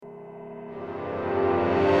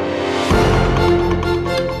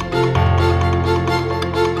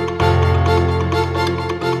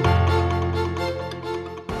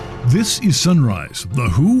This is Sunrise, the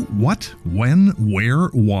who, what, when, where,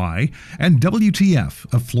 why, and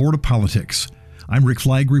WTF of Florida politics. I'm Rick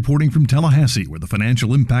Flagg reporting from Tallahassee, where the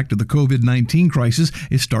financial impact of the COVID-19 crisis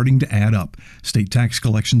is starting to add up. State tax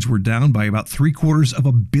collections were down by about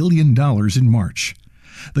 $750 million in March.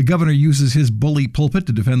 The governor uses his bully pulpit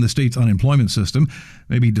to defend the state's unemployment system.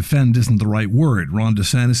 Maybe defend isn't the right word. Ron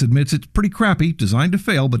DeSantis admits it's pretty crappy, designed to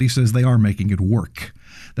fail, but he says they are making it work.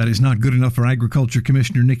 That is not good enough for Agriculture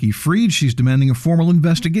Commissioner Nikki Fried. She's demanding a formal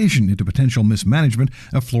investigation into potential mismanagement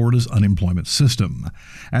of Florida's unemployment system.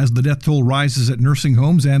 As the death toll rises at nursing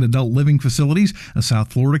homes and adult living facilities, a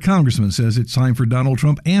South Florida congressman says it's time for Donald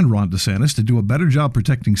Trump and Ron DeSantis to do a better job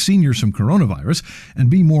protecting seniors from coronavirus and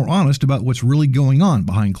be more honest about what's really going on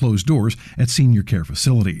behind closed doors at senior care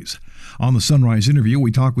facilities. On the Sunrise interview,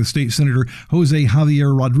 we talk with State Senator Jose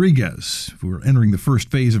Javier Rodriguez, who are entering the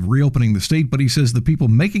first phase of reopening the state, but he says the people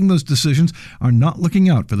making those decisions are not looking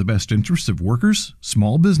out for the best interests of workers,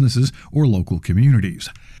 small businesses, or local communities.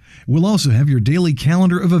 We'll also have your daily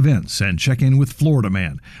calendar of events and check in with Florida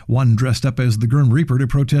Man. One dressed up as the Grim Reaper to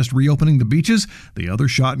protest reopening the beaches. The other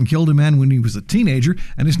shot and killed a man when he was a teenager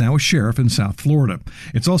and is now a sheriff in South Florida.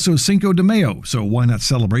 It's also Cinco de Mayo, so why not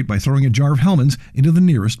celebrate by throwing a jar of Hellmann's into the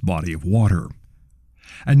nearest body of water?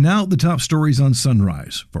 And now the top stories on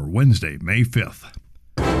Sunrise for Wednesday, May 5th.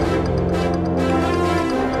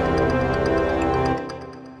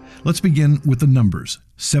 Let's begin with the numbers.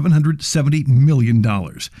 $770 million.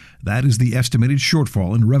 That is the estimated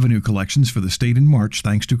shortfall in revenue collections for the state in March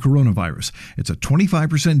thanks to coronavirus. It's a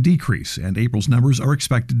 25% decrease, and April's numbers are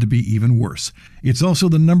expected to be even worse. It's also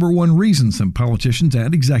the number one reason some politicians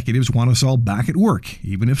and executives want us all back at work,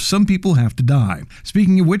 even if some people have to die.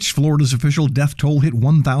 Speaking of which, Florida's official death toll hit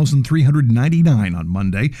 1,399 on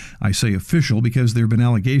Monday. I say official because there have been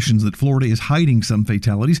allegations that Florida is hiding some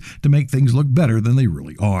fatalities to make things look better than they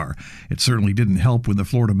really are. It certainly didn't help when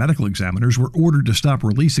the Florida medical examiners were ordered to stop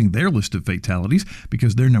releasing their list of fatalities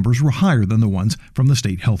because their numbers were higher than the ones from the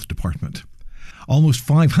state health department. Almost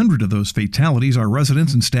 500 of those fatalities are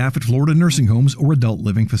residents and staff at Florida nursing homes or adult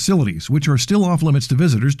living facilities, which are still off limits to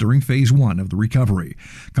visitors during Phase 1 of the recovery.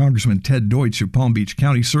 Congressman Ted Deutsch of Palm Beach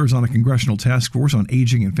County serves on a congressional task force on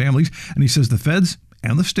aging and families, and he says the feds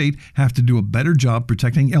and the state have to do a better job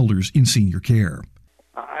protecting elders in senior care.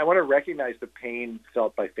 I want to recognize the pain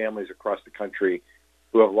felt by families across the country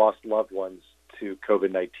who have lost loved ones to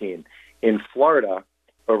COVID-19. In Florida,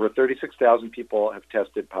 over 36,000 people have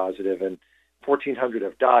tested positive and 1,400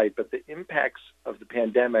 have died, but the impacts of the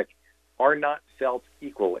pandemic are not felt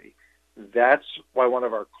equally. That's why one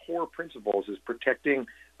of our core principles is protecting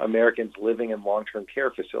Americans living in long-term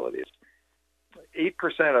care facilities.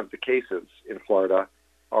 8% of the cases in Florida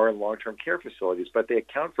are in long-term care facilities, but they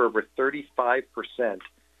account for over 35%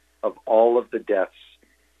 of all of the deaths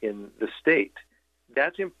in the state.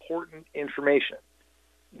 That's important information.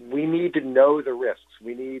 We need to know the risks.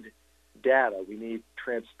 We need data. We need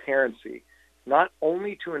transparency, not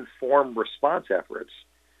only to inform response efforts,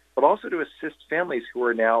 but also to assist families who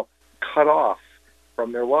are now cut off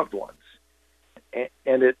from their loved ones.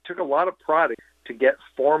 And it took a lot of prodding to get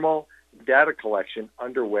formal data collection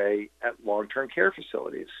underway at long-term care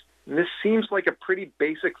facilities. And this seems like a pretty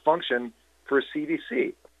basic function for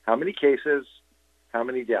CDC. How many cases? How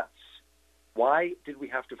many deaths? Why did we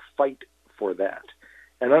have to fight for that?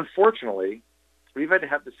 And unfortunately, we've had to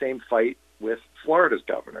have the same fight with Florida's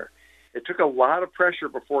governor. It took a lot of pressure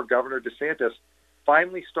before Governor DeSantis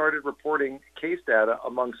finally started reporting case data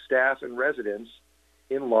among staff and residents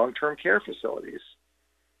in long-term care facilities.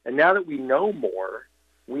 And now that we know more,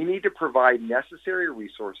 we need to provide necessary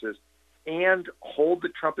resources and hold the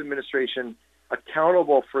Trump administration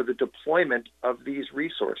accountable for the deployment of these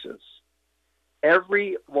resources.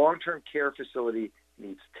 Every long-term care facility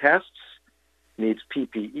needs tests, needs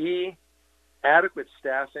PPE, adequate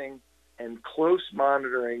staffing, and close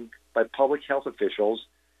monitoring by public health officials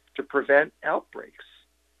to prevent outbreaks.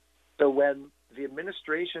 So when the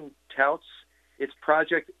administration touts its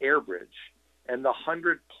Project Airbridge and the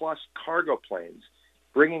 100-plus cargo planes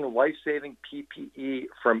bringing life-saving PPE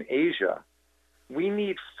from Asia, we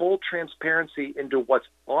need full transparency into what's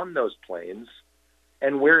on those planes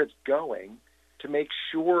and where it's going to make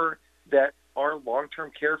sure that our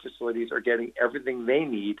long-term care facilities are getting everything they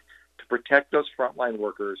need to protect those frontline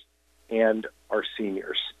workers and our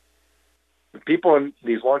seniors. The people in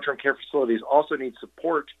these long-term care facilities also need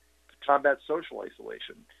support to combat social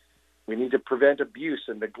isolation. We need to prevent abuse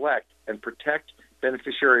and neglect and protect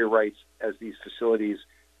beneficiary rights as these facilities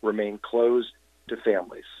remain closed to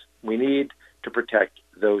families. We need to protect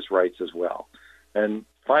those rights as well. And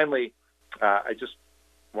finally, I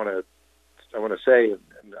want to say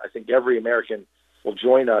And I think every American will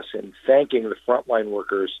join us in thanking the frontline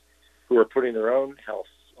workers who are putting their own health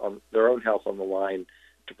on the line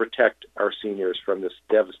to protect our seniors from this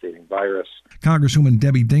devastating virus. Congresswoman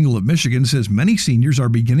Debbie Dingell of Michigan says many seniors are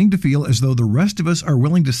beginning to feel as though the rest of us are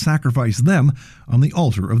willing to sacrifice them on the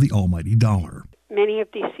altar of the almighty dollar. Many of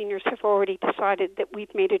these seniors have already decided that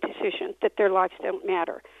we've made a decision, that their lives don't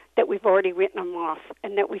matter, that we've already written them off,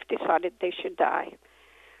 and that we've decided they should die.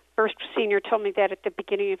 First senior told me that at the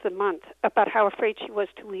beginning of the month, about how afraid she was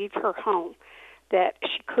to leave her home, that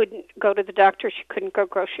she couldn't go to the doctor, she couldn't go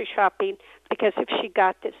grocery shopping, because if she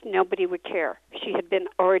got this, nobody would care. She had been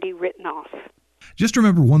already written off. Just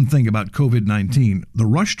remember one thing about COVID-19. The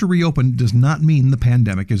rush to reopen does not mean the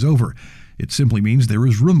pandemic is over. It simply means there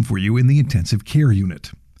is room for you in the intensive care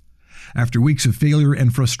unit. After weeks of failure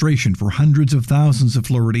and frustration for hundreds of thousands of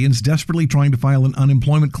Floridians desperately trying to file an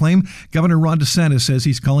unemployment claim, Governor Ron DeSantis says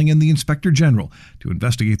he's calling in the Inspector General to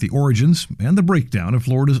investigate the origins and the breakdown of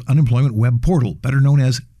Florida's unemployment web portal, better known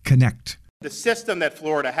as Connect. The system that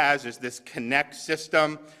Florida has is this Connect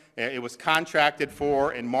system. It was contracted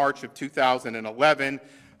for in March of 2011.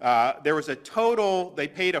 There was a total, they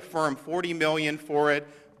paid a firm $40 million for it,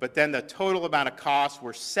 but then the total amount of costs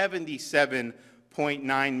were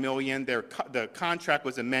 $77.9 million. The contract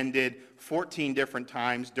was amended 14 different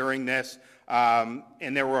times during this,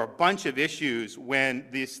 and there were a bunch of issues when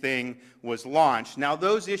this thing was launched. Now,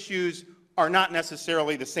 those issues are not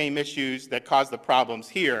necessarily the same issues that caused the problems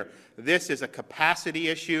here. This is a capacity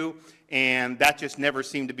issue, and that just never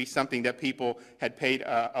seemed to be something that people had paid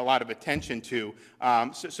a lot of attention to.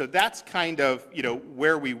 So that's kind of,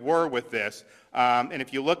 where we were with this. And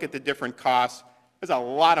if you look at the different costs, there's a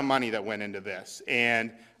lot of money that went into this.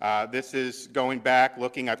 And this is going back,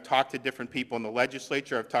 looking, I've talked to different people in the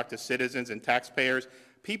legislature, I've talked to citizens and taxpayers.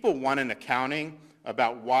 People want an accounting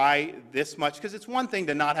about why this much, because it's one thing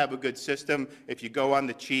to not have a good system if you go on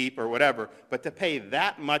the cheap or whatever, but to pay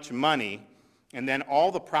that much money and then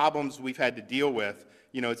all the problems we've had to deal with,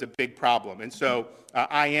 it's a big problem. And so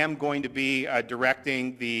I am going to be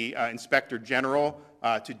directing the Inspector General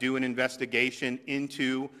to do an investigation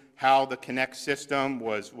into how the Connect system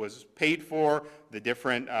was paid for, the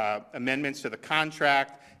different amendments to the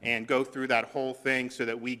contract, and go through that whole thing so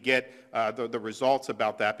that we get the results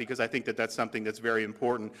about that, because I think that that's something that's very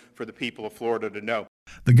important for the people of Florida to know.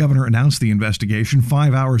 The governor announced the investigation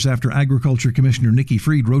 5 hours after Agriculture Commissioner Nikki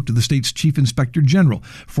Fried wrote to the state's Chief Inspector General,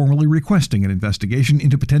 formally requesting an investigation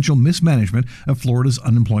into potential mismanagement of Florida's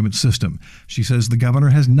unemployment system. She says the governor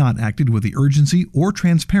has not acted with the urgency or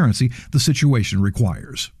transparency the situation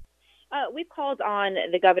requires. We've called on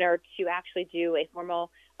the governor to actually do a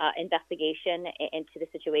formal investigation into the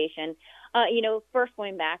situation. First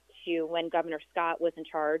going back to when Governor Scott was in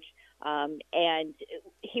charge, and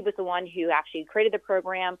he was the one who actually created the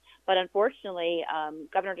program. But unfortunately,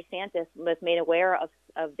 Governor DeSantis was made aware of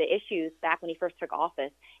the issues back when he first took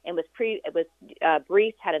office, and was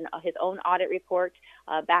briefed, had his own audit report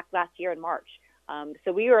back last year in March.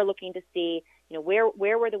 So we were looking to see,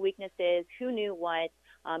 where were the weaknesses, who knew what.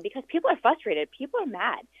 Because people are frustrated. People are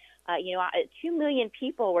mad. 2 million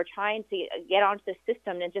people were trying to get onto the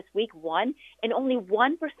system in just week one, and only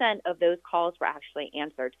 1% of those calls were actually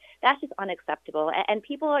answered. That's just unacceptable. And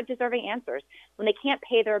people are deserving answers when they can't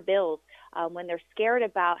pay their bills, when they're scared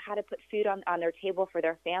about how to put food on their table for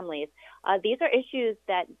their families. These are issues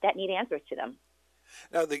that need answers to them.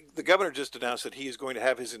 Now, the governor just announced that he is going to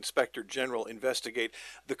have his Inspector General investigate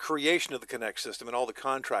the creation of the Connect system and all the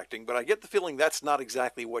contracting, but I get the feeling that's not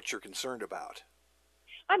exactly what you're concerned about.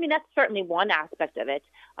 I mean, that's certainly one aspect of it,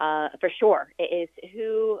 for sure. It is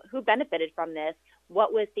who benefited from this,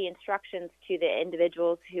 what was the instructions to the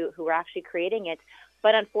individuals who were actually creating it.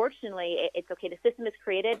 But unfortunately, it's okay. The system is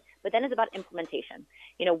created, but then it's about implementation.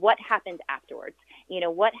 What happened afterwards?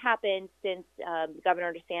 What happened since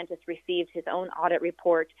Governor DeSantis received his own audit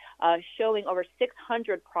report showing over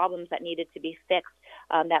 600 problems that needed to be fixed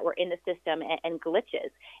that were in the system and glitches.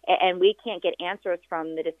 And we can't get answers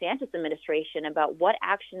from the DeSantis administration about what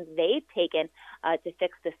actions they've taken to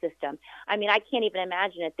fix the system. I mean, I can't even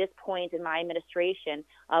imagine at this point in my administration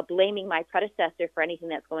blaming my predecessor for anything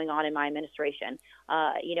that's going on in my administration.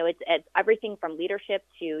 It's everything from leadership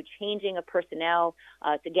to changing of personnel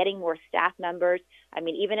to getting more staff members. I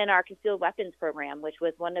mean, even in our concealed weapons program, which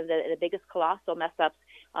was one of the biggest colossal mess ups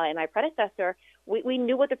in my predecessor, we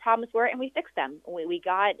knew what the problems were and we fixed them. We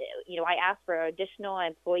got, I asked for additional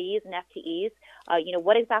employees and FTEs.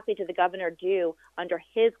 What exactly did the governor do under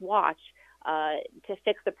his watch to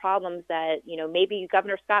fix the problems that, maybe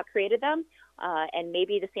Governor Scott created them, and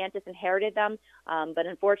maybe DeSantis inherited them, but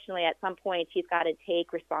unfortunately, at some point, he's got to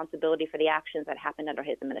take responsibility for the actions that happened under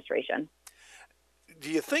his administration. Do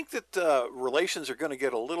you think that relations are going to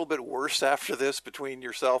get a little bit worse after this between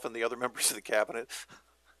yourself and the other members of the cabinet?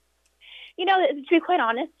 You know, to be quite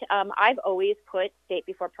honest, I've always put state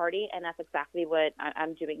before party, and that's exactly what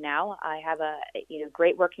I'm doing now. I have a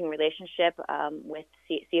great working relationship with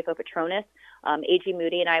CFO Petronas. A.G.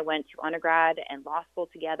 Moody and I went to undergrad and law school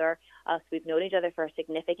together, so we've known each other for a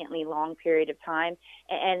significantly long period of time.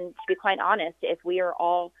 And to be quite honest, if we are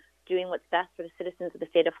all doing what's best for the citizens of the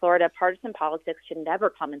state of Florida, partisan politics should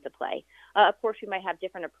never come into play. Of course, we might have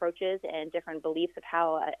different approaches and different beliefs of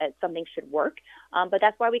how something should work, but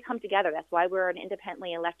that's why we come together. That's why we're an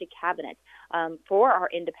independently elected cabinet, for our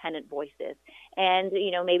independent voices. And,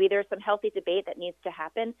 maybe there's some healthy debate that needs to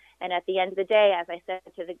happen. And at the end of the day, as I said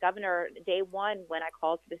to the governor day one when I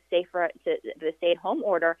called to the stay-at-home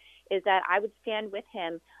order, is that I would stand with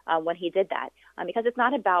him when he did that, because it's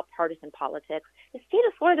not about partisan politics. The state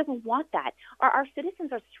of Florida doesn't want that. Our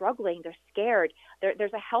citizens are struggling. They're scared.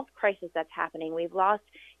 There's a health crisis that's happening. We've lost,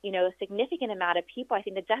 a significant amount of people. I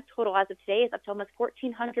think the death total as of today is up to almost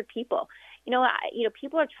 1,400 people.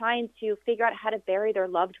 People are trying to figure out how to bury their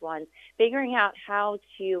loved ones, figuring out how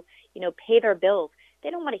to, pay their bills. They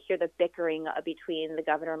don't want to hear the bickering between the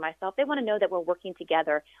governor and myself. They want to know that we're working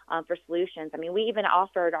together for solutions. I mean, we even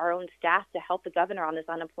offered our own staff to help the governor on this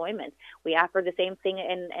unemployment. We offered the same thing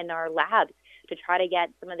in our labs to try to get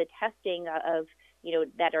some of the testing of,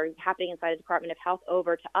 that are happening inside the Department of Health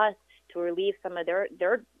over to us to relieve some of their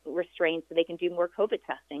restraints so they can do more COVID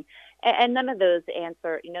testing. And none of those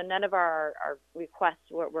none of our requests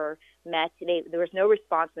were met. There was no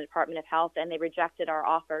response from the Department of Health, and they rejected our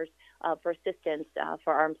offers for assistance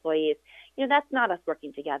for our employees. That's not us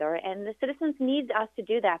working together, and the citizens need us to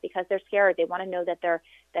do that because they're scared. They want to know that their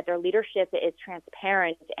leadership is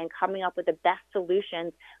transparent and coming up with the best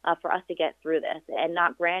solutions for us to get through this, and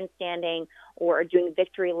not grandstanding or doing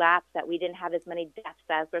victory laps that we didn't have as many deaths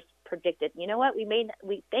as was predicted. You know what?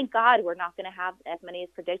 We thank God we're not going to have as many as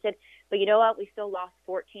predicted, but you know what? We still lost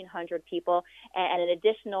 1,400 people and an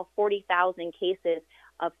additional 40,000 cases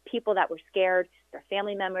of people that were scared. Their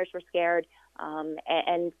family members were scared,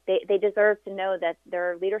 and they deserve to know that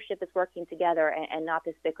their leadership is working together and not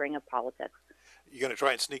this bickering of politics. You going to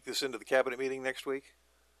try and sneak this into the cabinet meeting next week?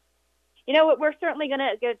 We're certainly going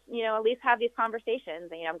to get, at least have these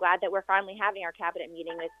conversations. I'm glad that we're finally having our cabinet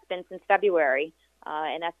meeting. It's been since February,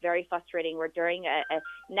 and that's very frustrating. We're during a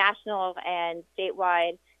national and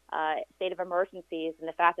statewide state of emergencies, and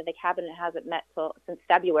the fact that the cabinet hasn't met since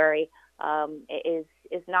February is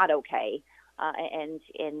not okay.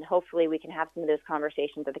 And hopefully we can have some of those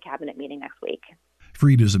conversations at the cabinet meeting next week.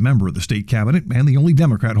 Freed is a member of the state cabinet and the only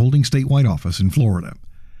Democrat holding statewide office in Florida.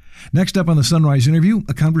 Next up on the Sunrise interview,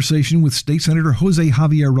 a conversation with State Senator Jose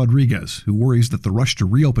Javier Rodriguez, who worries that the rush to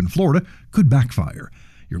reopen Florida could backfire.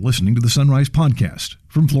 You're listening to the Sunrise Podcast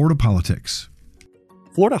from Florida Politics.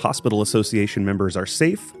 Florida Hospital Association members are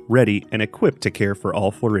safe, ready, and equipped to care for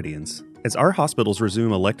all Floridians. As our hospitals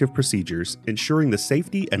resume elective procedures, ensuring the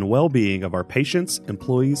safety and well-being of our patients,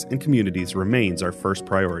 employees, and communities remains our first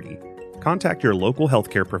priority. Contact your local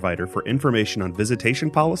healthcare provider for information on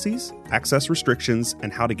visitation policies, access restrictions,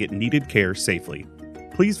 and how to get needed care safely.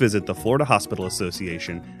 Please visit the Florida Hospital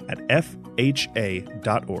Association at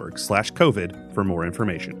fha.org/COVID for more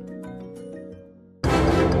information.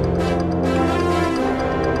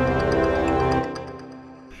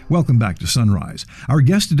 Welcome back to Sunrise. Our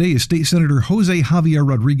guest today is State Senator Jose Javier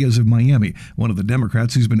Rodriguez of Miami, one of the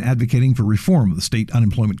Democrats who's been advocating for reform of the state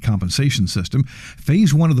unemployment compensation system.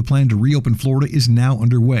 Phase one of the plan to reopen Florida is now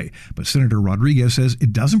underway, but Senator Rodriguez says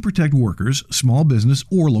it doesn't protect workers, small business,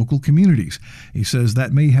 or local communities. He says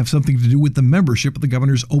that may have something to do with the membership of the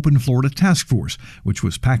governor's Open Florida Task Force, which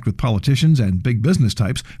was packed with politicians and big business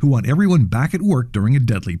types who want everyone back at work during a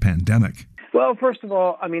deadly pandemic. Well, first of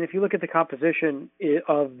all, if you look at the composition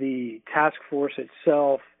of the task force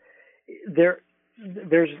itself,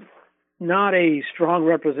 there's not a strong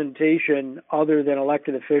representation other than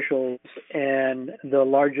elected officials and the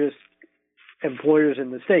largest employers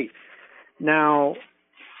in the state. Now,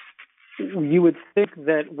 you would think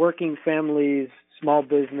that working families, small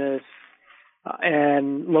business,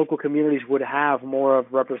 and local communities would have more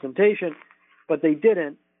of representation, but they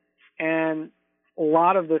didn't. And a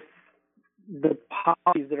lot of the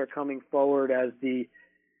policies that are coming forward as the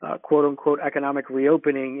quote-unquote economic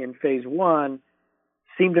reopening in phase one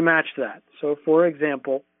seem to match that. So, for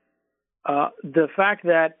example, the fact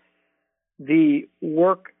that the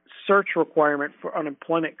work search requirement for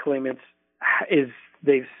unemployment claimants is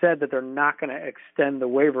they've said that they're not going to extend the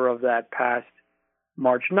waiver of that past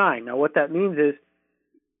March 9. Now, what that means is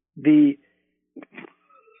the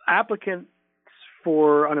applicants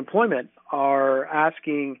for unemployment are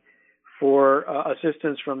asking for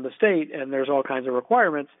assistance from the state, and there's all kinds of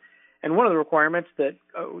requirements. And one of the requirements that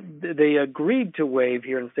they agreed to waive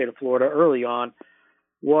here in the state of Florida early on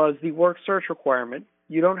was the work search requirement.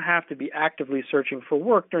 You don't have to be actively searching for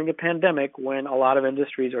work during a pandemic when a lot of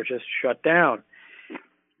industries are just shut down.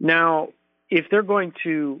 Now, if they're going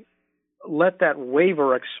to let that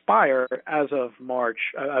waiver expire as of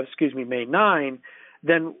May 9,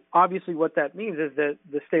 then obviously what that means is that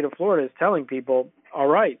the state of Florida is telling people, all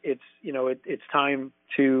right, it's time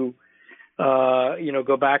to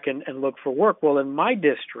go back and look for work. Well, in my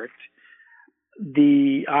district,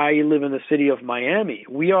 I live in the city of Miami.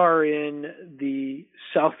 We are in the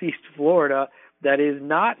southeast Florida that is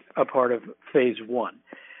not a part of phase 1.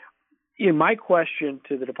 My question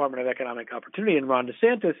to the Department of Economic Opportunity and Ron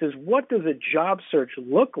DeSantis is, what does a job search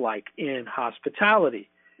look like in hospitality,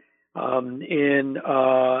 in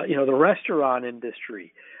the restaurant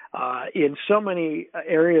industry, in so many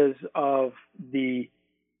areas of the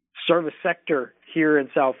service sector here in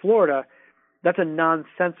South Florida? That's a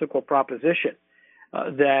nonsensical proposition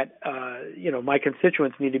that my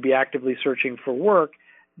constituents need to be actively searching for work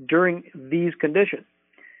during these conditions.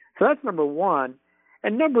 So that's number one.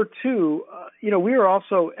 And number two, we are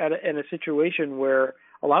also in a situation where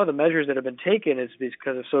a lot of the measures that have been taken is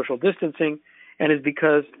because of social distancing, and is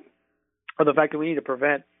because of the fact that we need to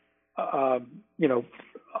prevent,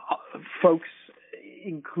 folks,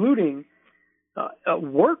 including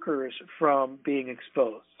workers, from being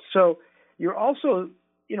exposed. So you're also,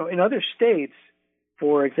 in other states,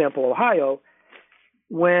 for example, Ohio,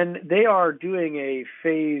 when they are doing a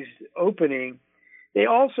phased opening, they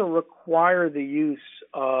also require the use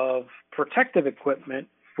of protective equipment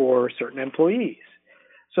for certain employees,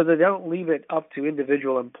 so they don't leave it up to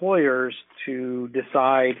individual employers to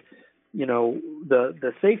decide,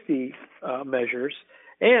 the safety measures.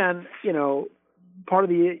 And, part of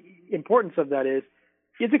the importance of that is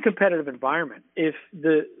it's a competitive environment. If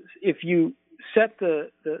you set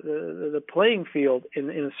the playing field in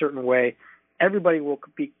a certain way, everybody will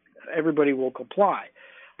comply.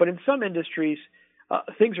 But in some industries,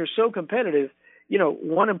 things are so competitive,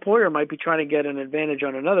 one employer might be trying to get an advantage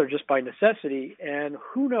on another just by necessity, and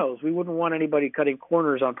who knows? We wouldn't want anybody cutting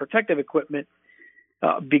corners on protective equipment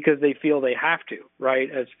because they feel they have to, right,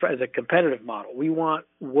 as a competitive model. We want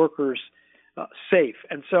workers safe.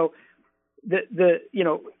 And so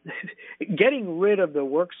getting rid of the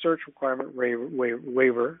work search requirement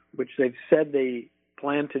waiver, which they've said they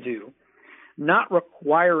plan to do, not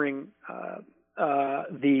requiring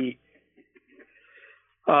the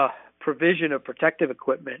provision of protective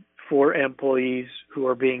equipment for employees who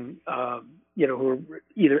are being, who are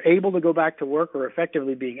either able to go back to work or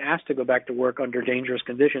effectively being asked to go back to work under dangerous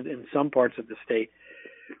conditions in some parts of the state.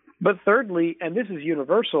 But thirdly, and this is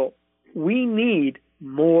universal, we need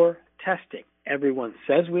more testing. Everyone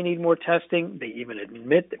says we need more testing. They even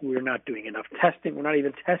admit that we're not doing enough testing. We're not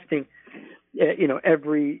even testing,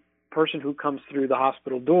 every person who comes through the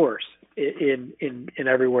hospital doors in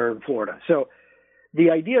everywhere in Florida. So the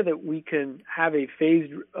idea that we can have a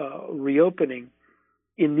phased reopening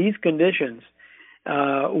in these conditions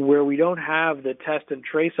where we don't have the test and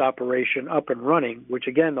trace operation up and running, which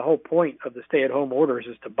again, the whole point of the stay-at-home orders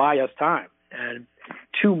is to buy us time. And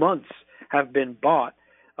 2 months have been bought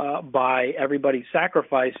by everybody's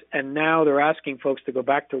sacrifice, and now they're asking folks to go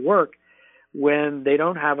back to work when they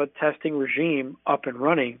don't have a testing regime up and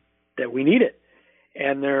running that we need it.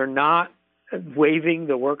 And they're not waiving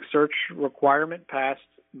the work search requirement past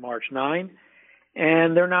March 9,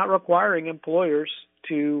 and they're not requiring employers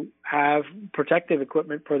to have protective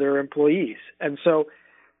equipment for their employees. And so,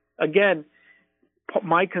 again,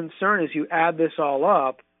 my concern is you add this all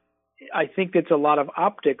up, I think it's a lot of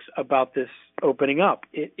optics about this opening up.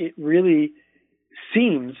 It really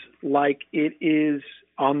seems like it is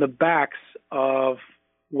on the backs of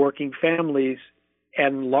working families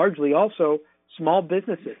and largely also small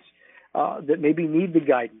businesses that maybe need the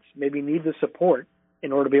guidance, maybe need the support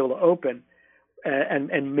in order to be able to open,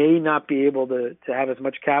 and may not be able to have as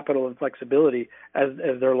much capital and flexibility as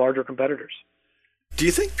their larger competitors. Do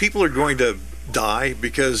you think people are going to die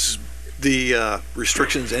because the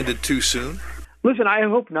restrictions ended too soon? Listen, I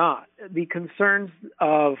hope not. The concerns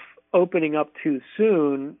of opening up too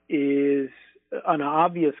soon is an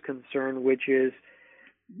obvious concern, which is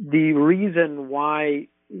the reason why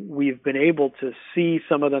we've been able to see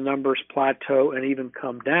some of the numbers plateau and even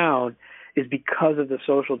come down is because of the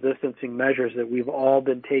social distancing measures that we've all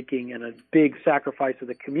been taking and a big sacrifice of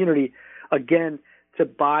the community, again, to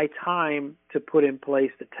buy time to put in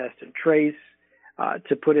place the test and trace,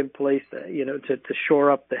 to put in place, to shore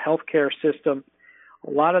up the healthcare system. A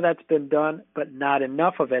lot of that's been done, but not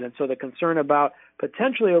enough of it. And so the concern about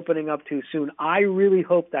potentially opening up too soon, I really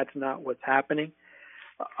hope that's not what's happening.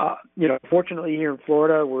 Fortunately here in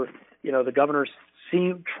Florida, the governor's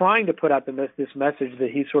trying to put out this message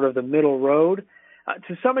that he's sort of the middle road.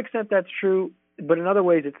 To some extent, that's true, but in other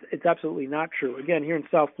ways, it's absolutely not true. Again, here in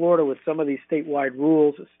South Florida, with some of these statewide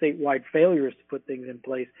rules, statewide failures to put things in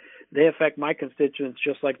place, they affect my constituents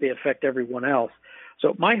just like they affect everyone else.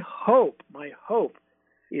 So my hope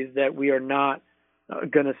is that we are not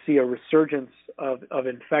going to see a resurgence of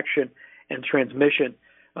infection and transmission.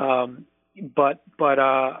 But we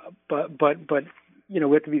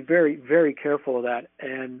have to be very, very careful of that.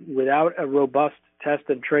 And without a robust test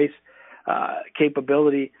and trace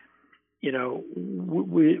capability, a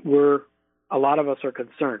lot of us are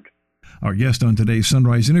concerned. Our guest on today's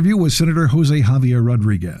Sunrise interview was Senator Jose Javier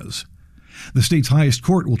Rodriguez. The state's highest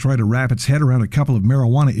court will try to wrap its head around a couple of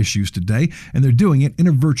marijuana issues today, and they're doing it in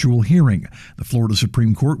a virtual hearing. The Florida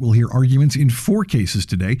Supreme Court will hear arguments in 4 cases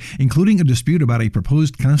today, including a dispute about a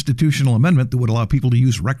proposed constitutional amendment that would allow people to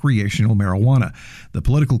use recreational marijuana. The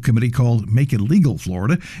political committee called Make It Legal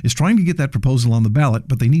Florida is trying to get that proposal on the ballot,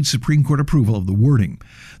 but they need Supreme Court approval of the wording.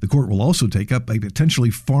 The court will also take up a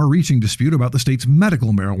potentially far-reaching dispute about the state's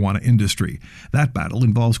medical marijuana industry. That battle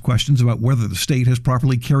involves questions about whether the state has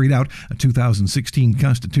properly carried out a 2016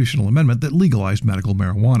 constitutional amendment that legalized medical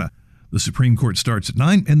marijuana. The Supreme Court starts at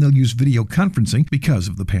 9, and they'll use video conferencing because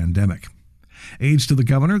of the pandemic. Aides to the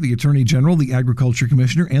governor, the attorney general, the agriculture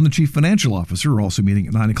commissioner, and the chief financial officer are also meeting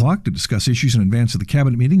at 9 o'clock to discuss issues in advance of the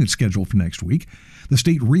cabinet meeting that's scheduled for next week. The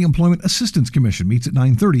State Reemployment Assistance Commission meets at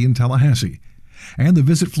 9:30 in Tallahassee. And the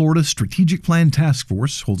Visit Florida Strategic Plan Task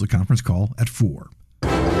Force holds a conference call at 4.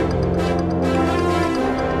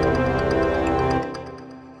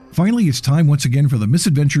 Finally, it's time once again for the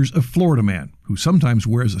misadventures of Florida Man, who sometimes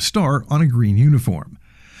wears a star on a green uniform.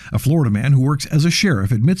 A Florida man who works as a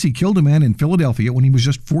sheriff admits he killed a man in Philadelphia when he was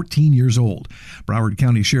just 14 years old. Broward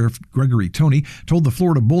County Sheriff Gregory Toney told the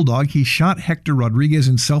Florida Bulldog he shot Hector Rodriguez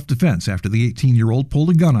in self-defense after the 18-year-old pulled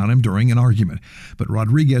a gun on him during an argument. But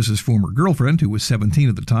Rodriguez's former girlfriend, who was 17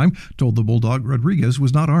 at the time, told the Bulldog Rodriguez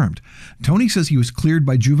was not armed. Toney says he was cleared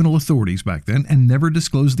by juvenile authorities back then and never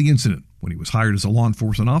disclosed the incident when he was hired as a law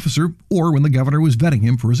enforcement officer or when the governor was vetting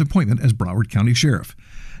him for his appointment as Broward County Sheriff.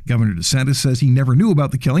 Governor DeSantis says he never knew about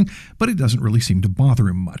the killing, but it doesn't really seem to bother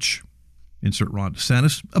him much. Insert Ron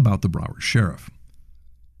DeSantis about the Broward Sheriff.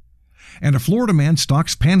 And a Florida man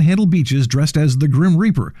stalks Panhandle beaches dressed as the Grim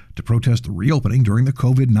Reaper to protest the reopening during the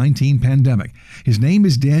COVID-19 pandemic. His name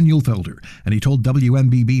is Daniel Felder, and he told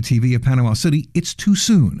WMBB TV of Panama City it's too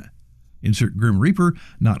soon. Insert Grim Reaper,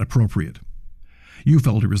 not appropriate.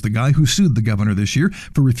 Ufelder is the guy who sued the governor this year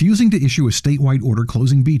for refusing to issue a statewide order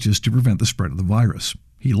closing beaches to prevent the spread of the virus.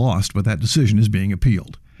 He lost, but that decision is being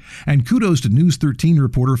appealed. And kudos to News 13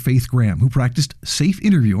 reporter Faith Graham, who practiced safe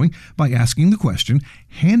interviewing by asking the question,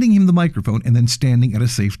 handing him the microphone, and then standing at a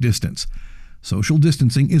safe distance. Social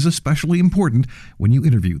distancing is especially important when you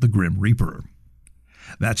interview the Grim Reaper.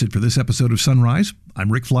 That's it for this episode of Sunrise.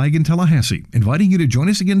 I'm Rick Flagg in Tallahassee, inviting you to join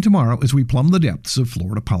us again tomorrow as we plumb the depths of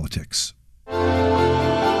Florida politics.